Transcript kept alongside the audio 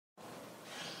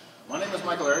is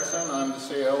Michael Eriksson. I'm the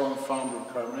CEO and founder of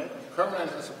Curvanade.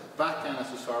 Curvanade is a backend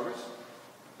as a service.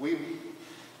 We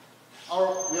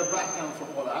are backend for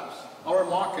all apps. Our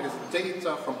market is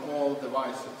data from all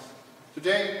devices.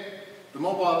 Today, the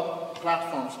mobile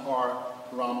platforms are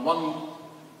around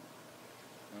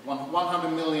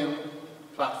 100 million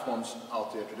platforms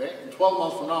out there today. In 12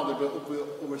 months from now, there will be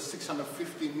over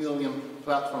 650 million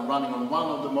platforms running on one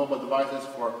of the mobile devices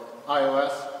for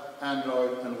iOS,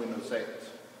 Android, and Windows 8.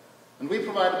 And we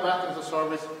provide a backend as a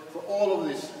service for all of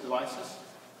these devices.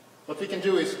 What we can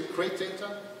do is create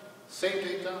data, save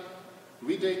data,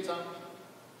 read data,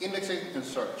 index it, and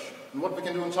search. And what we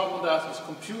can do on top of that is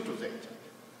compute the data.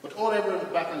 What all every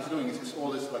backend is doing is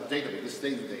all this like database, this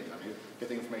data, you get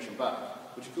the information back.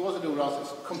 What you can also do with us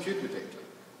is compute with data.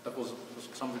 That was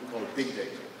something called big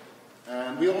data.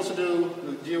 And we also do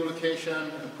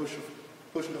geolocation and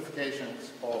push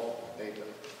notifications of data.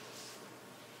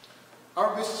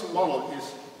 Our business model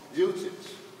is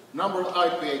usage, number of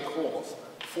IPA calls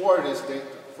for this data.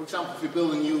 For example, if you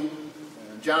build a new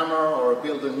Jammer or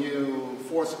build a new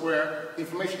Foursquare,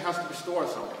 information has to be stored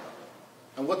somewhere.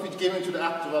 And what we give into the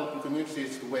app development community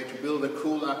is the way to build the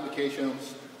cool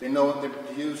applications. They know the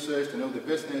users, they know the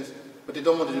business, but they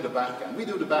don't want to do the backend. We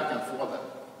do the backend for them,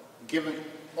 giving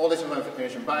all this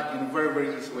information back in a very,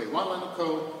 very easy way. One line of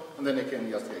code, and then they can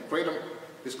just create them.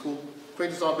 It's cool.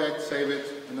 Create this object, save it,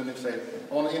 and then they say,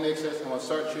 I want to index it, I want to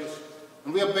search it.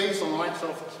 And we are based on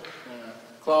Microsoft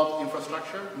cloud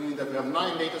infrastructure, meaning that we have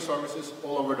 9 data services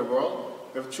all over the world.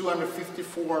 We have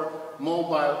 254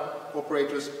 mobile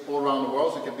operators all around the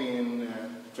world. So it could be in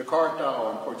Jakarta,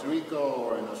 or in Puerto Rico,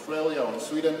 or in Australia, or in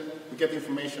Sweden. We get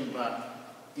information back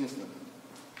instantly.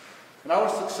 And our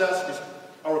success is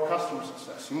our customer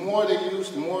success. The more they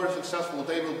use, the more successful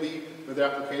they will be with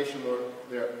their application or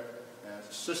their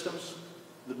systems,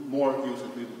 the more users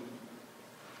we do.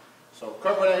 So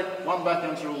Curvanade, one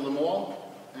backend to rule them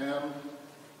all, and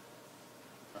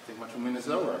I think my 2 minutes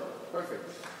is over. Perfect.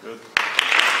 Good.